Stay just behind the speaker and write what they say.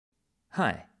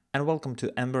Hi, and welcome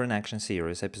to Ember in Action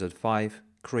Series, Episode 5,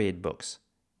 Create Books.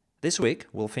 This week,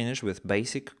 we'll finish with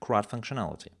basic CRUD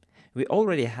functionality. We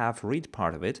already have read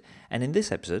part of it, and in this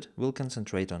episode, we'll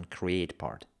concentrate on create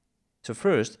part. So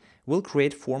first, we'll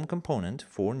create form component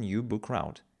for new book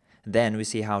route. Then we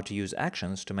see how to use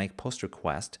actions to make post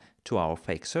request to our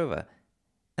fake server.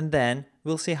 And then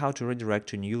we'll see how to redirect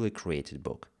to newly created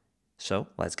book. So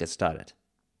let's get started.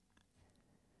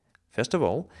 First of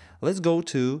all, let's go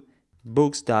to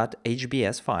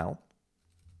books.hbs file,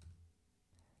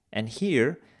 and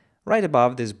here, right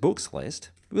above this books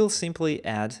list, we'll simply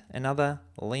add another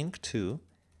link to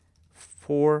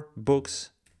for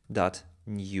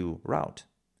books.new route.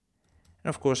 And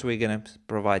of course, we're going to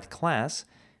provide class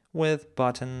with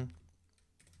button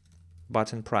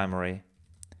primary,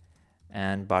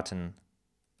 and button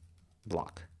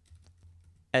block.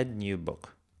 Add new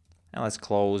book. And let's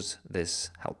close this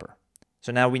helper.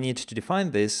 So now we need to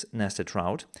define this nested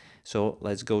route. So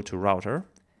let's go to router,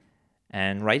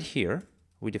 and right here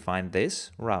we define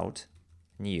this route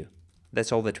new.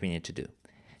 That's all that we need to do.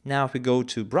 Now if we go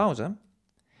to browser,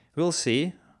 we'll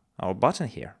see our button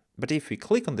here. But if we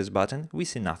click on this button, we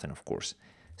see nothing, of course.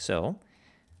 So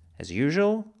as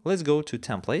usual, let's go to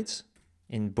templates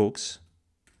in books,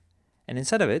 and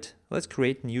inside of it, let's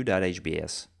create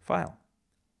new.hbs file.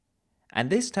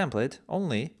 And this template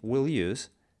only will use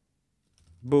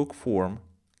book form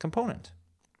component.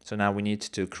 So now we need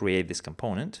to create this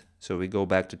component. So we go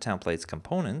back to templates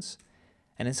components,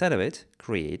 and inside of it,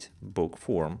 create book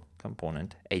form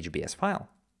component HBS file.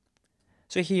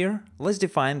 So here, let's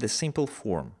define the simple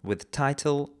form with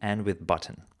title and with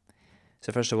button.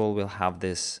 So first of all, we'll have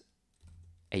this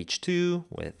h2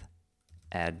 with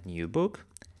add new book,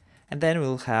 and then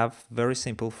we'll have very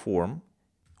simple form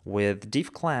with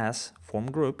div class form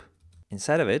group.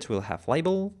 Inside of it, we'll have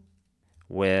label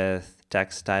with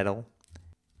text title,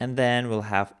 and then we'll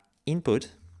have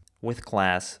input with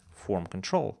class form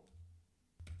control.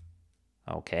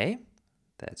 Okay,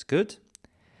 that's good.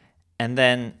 And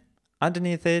then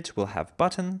underneath it, we'll have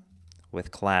button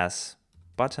with class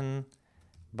button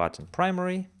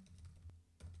primary,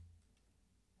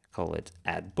 call it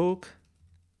add book.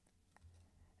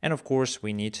 And of course,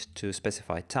 we need to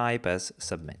specify type as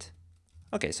submit.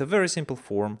 Okay, so very simple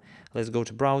form. Let's go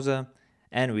to browser,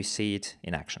 and we see it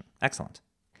in action. Excellent.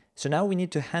 So now we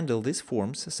need to handle this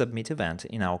form's submit event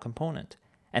in our component.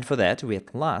 And for that, we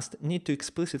at last need to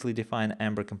explicitly define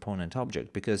Ember component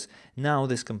object, because now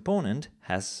this component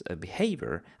has a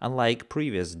behavior unlike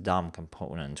previous DOM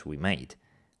component we made.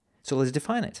 So let's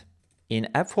define it. In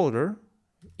app folder,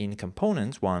 in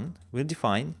components 1, we'll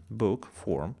define book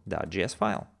form.js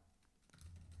file.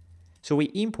 So we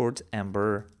import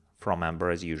Ember from Ember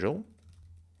as usual.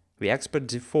 We export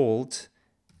default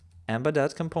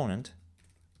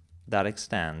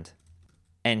ember.component.extend,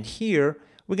 and here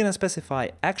we're going to specify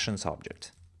actions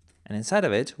object, and inside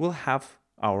of it we'll have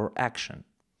our action.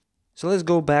 So let's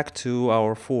go back to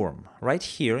our form. Right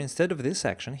here, instead of this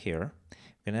action here,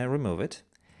 we're going to remove it,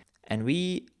 and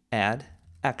we add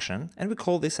action, and we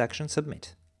call this action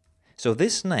submit. So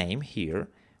this name here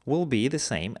will be the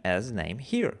same as name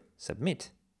here,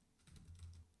 submit.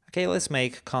 Okay, let's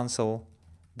make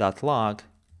console.log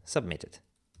submitted,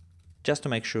 just to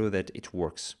make sure that it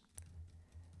works.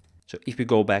 So if we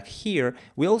go back here,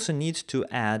 we also need to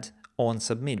add on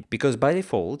submit, because by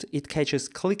default it catches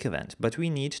click event, but we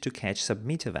need to catch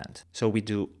submit event. So we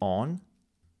do on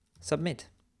submit,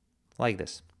 like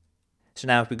this. So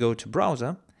now if we go to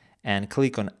browser and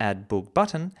click on add book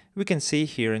button, we can see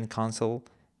here in console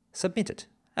submitted.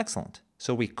 Excellent.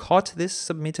 So we caught this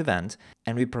submit event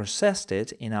and we processed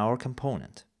it in our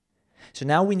component. So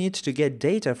now we need to get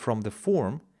data from the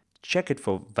form, check it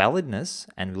for validness,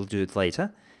 and we'll do it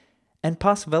later, and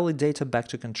pass valid data back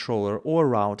to controller or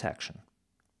route action.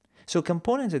 So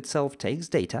component itself takes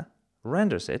data,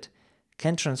 renders it,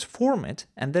 can transform it,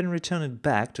 and then return it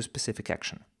back to specific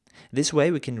action. This way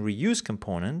we can reuse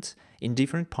components in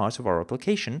different parts of our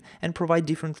application and provide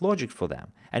different logic for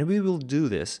them, and we will do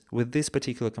this with this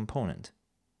particular component.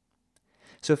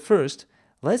 So first,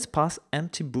 let's pass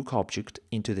empty book object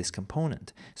into this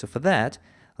component. So for that,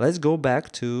 let's go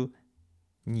back to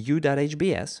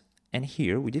new.hbs, and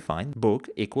here we define book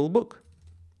equal book.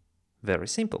 Very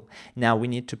simple. Now we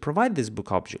need to provide this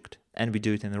book object, and we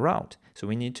do it in the route. So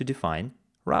we need to define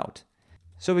route.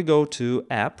 So we go to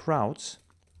app routes,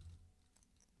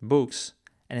 books,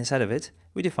 and inside of it,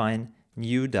 we define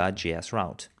new.js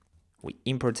route. We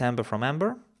import Ember from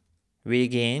Ember. We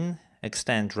again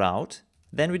extend route.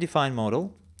 Then we define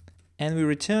model, and we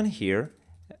return here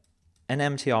an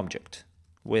empty object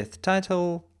with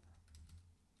title,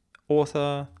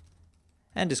 author,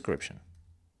 and description,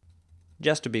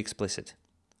 just to be explicit.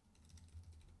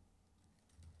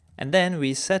 And then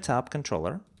we set up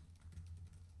controller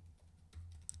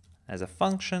as a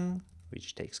function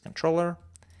which takes controller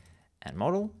and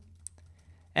model,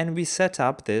 and we set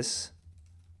up this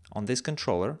on this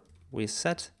controller, we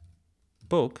set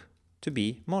book to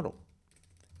be model.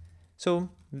 So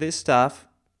this stuff,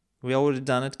 we already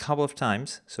done it a couple of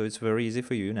times, so it's very easy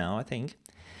for you now, I think.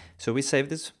 So we save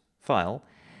this file,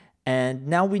 and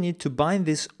now we need to bind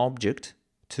this object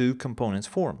to components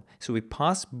form. So we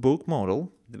pass book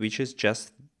model, which is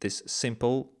just this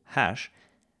simple hash,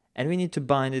 and we need to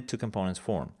bind it to components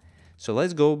form. So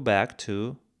let's go back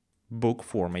to book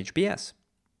form HBS.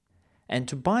 And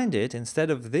to bind it, instead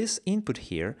of this input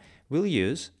here, we'll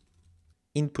use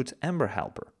input Ember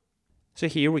helper. So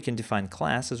here we can define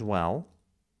class as well,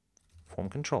 form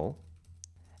control,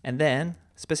 and then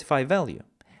specify value.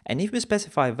 And if we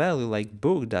specify value like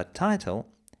book.title,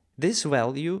 this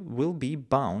value will be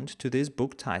bound to this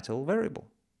book title variable.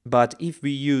 But if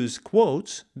we use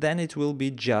quotes, then it will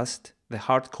be just the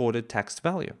hard-coded text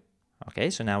value. Okay,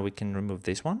 so now we can remove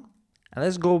this one. And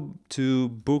let's go to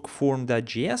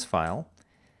bookform.js file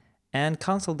and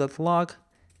console.log,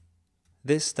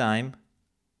 this time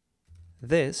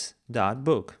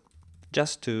this.book,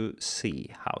 just to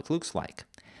see how it looks like.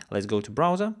 Let's go to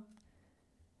browser.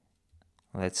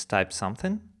 Let's type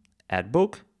something, add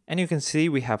book, and you can see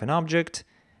we have an object,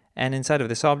 and inside of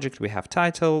this object we have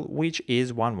title, which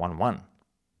is 111.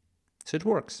 So it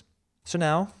works. So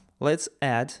now let's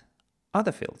add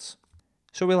other fields.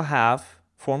 So we'll have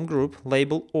form group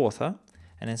label author,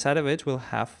 and inside of it we'll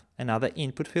have another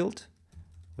input field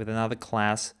with another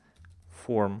class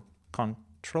form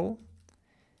control,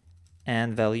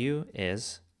 and value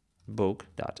is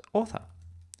book.author.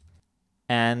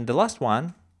 And the last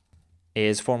one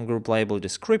is form group label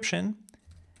description,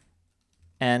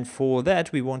 and for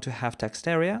that we want to have text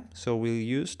area, so we'll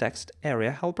use text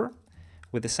area helper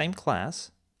with the same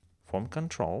class form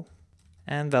control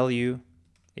and value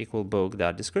equal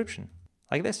book.description,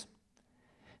 like this.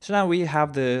 So now we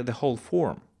have the whole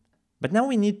form, but now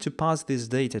we need to pass this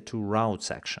data to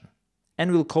routes action,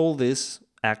 and we'll call this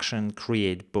action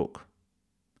create book.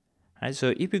 Right,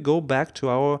 so if we go back to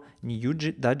our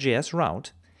new.js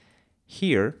route,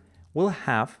 here we'll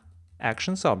have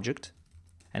actions object,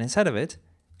 and inside of it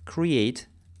create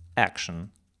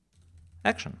action.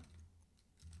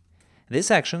 This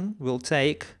action will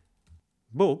take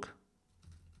book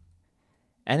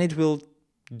and it will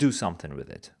do something with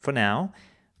it. For now,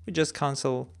 we just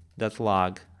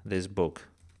console.log this book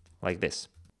like this.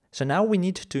 So now we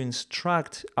need to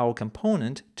instruct our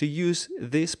component to use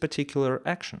this particular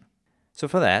action. So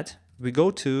for that, we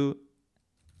go to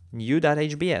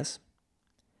new.hbs,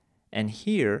 and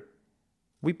here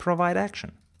we provide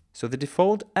action. So the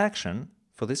default action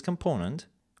for this component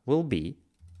will be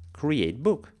create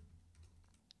book.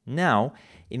 Now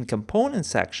in component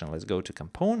section, let's go to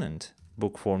component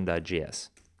bookform.js.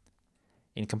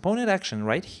 In component action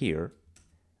right here,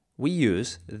 we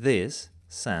use this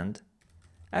send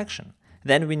action.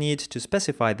 Then we need to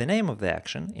specify the name of the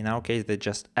action. In our case, that's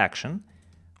just action,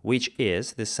 which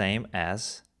is the same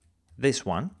as this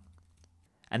one.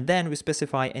 And then we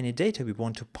specify any data we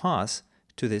want to pass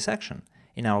to this action.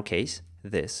 In our case,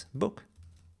 this book.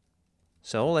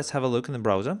 So let's have a look in the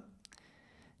browser.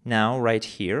 Now right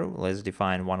here, let's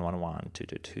define 111,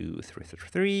 222,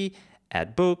 333,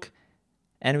 add book,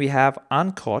 and we have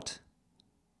uncaught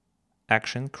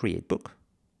action create book.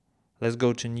 Let's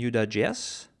go to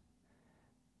new.js,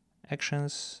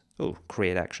 actions, oh,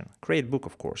 create action, create book,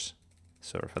 of course.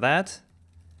 Sorry for that.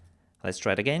 Let's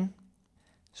try it again.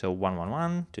 So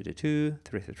 111, 222,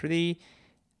 333,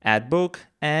 add book,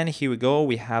 and here we go,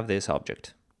 we have this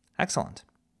object. Excellent.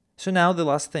 So now the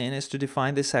last thing is to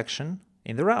define this action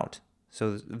in the route,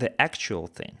 so the actual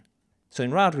thing. So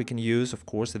in route we can use, of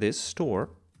course, this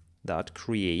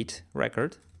store.create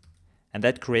record, and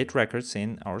that create records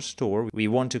in our store. We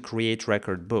want to create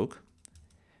record book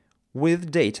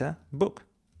with data book.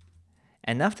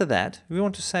 And after that, we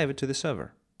want to save it to the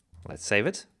server. Let's save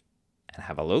it and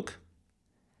have a look.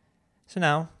 So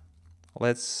now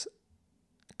let's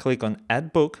click on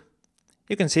add book.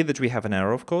 You can see that we have an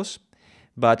error, of course,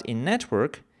 but in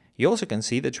network, you also can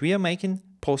see that we are making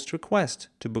post request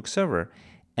to book server.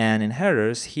 And in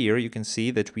headers here, you can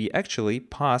see that we actually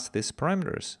pass these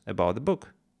parameters about the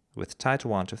book with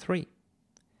title 1 to 3.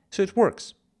 So it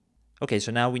works. Okay,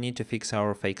 so now we need to fix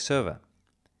our fake server.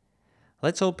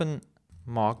 Let's open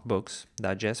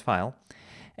mockbooks.js file,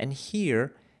 and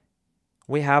here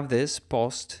we have this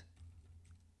post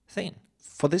thing.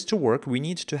 For this to work, we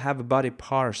need to have a body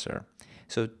parser.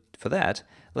 So For that,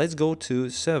 let's go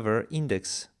to server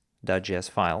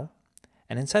index.js file,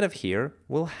 and inside of here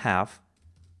we'll have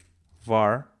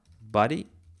var body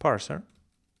parser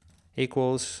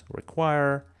equals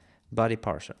require body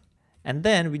parser. And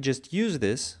then we just use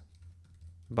this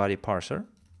body parser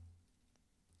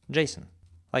JSON,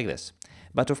 like this.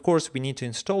 But of course we need to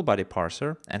install body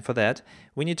parser, and for that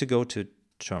we need to go to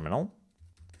terminal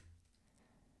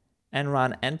and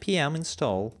run npm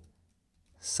install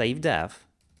savedev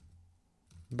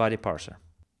body parser.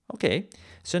 Okay,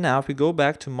 so now if we go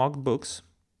back to mock books,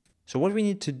 so what we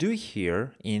need to do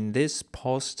here in this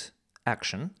post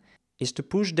action is to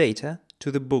push data to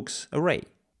the books array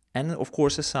and of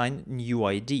course assign new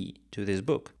ID to this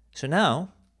book. So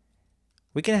now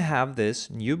we can have this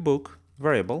new book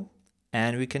variable,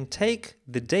 and we can take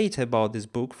the data about this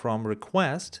book from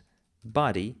request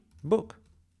body book.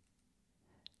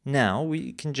 Now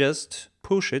we can just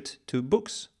push it to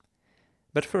books.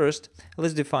 But first,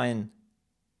 let's define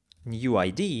new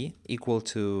ID equal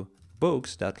to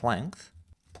books.length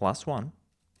plus 1,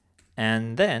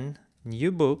 and then new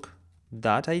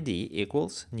book.id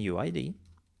equals new ID.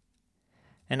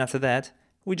 And after that,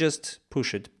 we just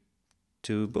push it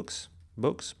to books.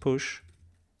 Books push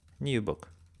new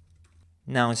book.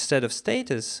 Now instead of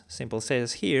status, simple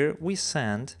status here, we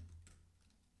send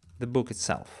the book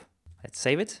itself. Let's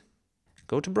save it.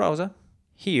 Go to browser.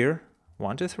 Here,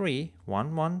 1, 2, 3,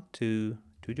 1, 1, 2,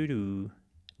 2, 2, 2,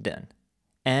 done.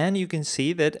 And you can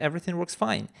see that everything works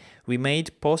fine. We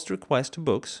made post request to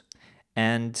books,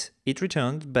 and it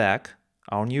returned back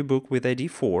our new book with ID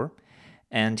 4.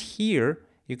 And here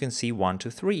you can see 1,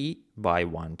 2, 3 by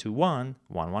 1, 2, 1,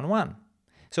 1, 1, 1.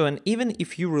 So, and even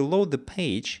if you reload the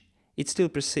page, it still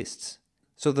persists.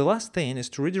 So the last thing is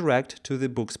to redirect to the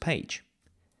books page.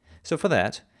 So for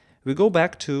that, we go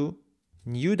back to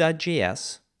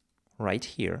new.js right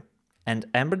here, and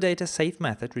Ember data save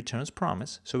method returns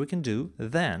promise, so we can do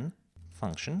then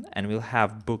function, and we'll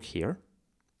have book here.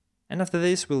 And after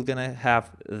this, we're gonna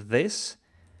have this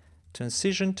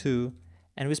transition to,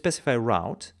 and we specify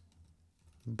route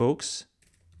books.book,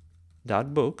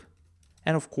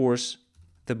 and of course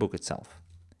the book itself.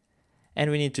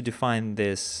 And we need to define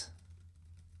this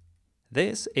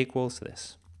equals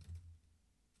this.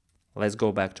 Let's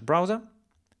go back to browser.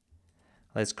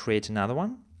 Let's create another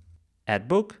one, add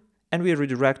book, and we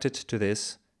redirect it to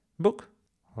this book.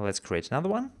 Let's create another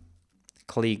one,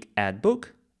 click add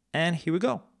book, and here we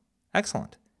go.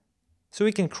 Excellent. So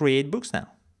we can create books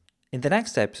now. In the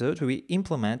next episode, we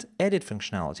implement edit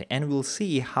functionality, and we'll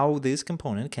see how this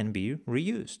component can be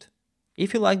reused.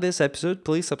 If you like this episode,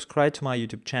 please subscribe to my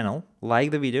YouTube channel,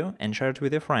 like the video, and share it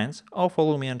with your friends, or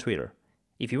follow me on Twitter.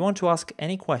 If you want to ask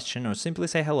any question or simply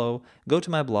say hello, go to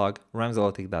my blog,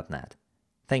 ramsolotic.net.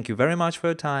 Thank you very much for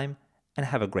your time, and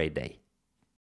have a great day.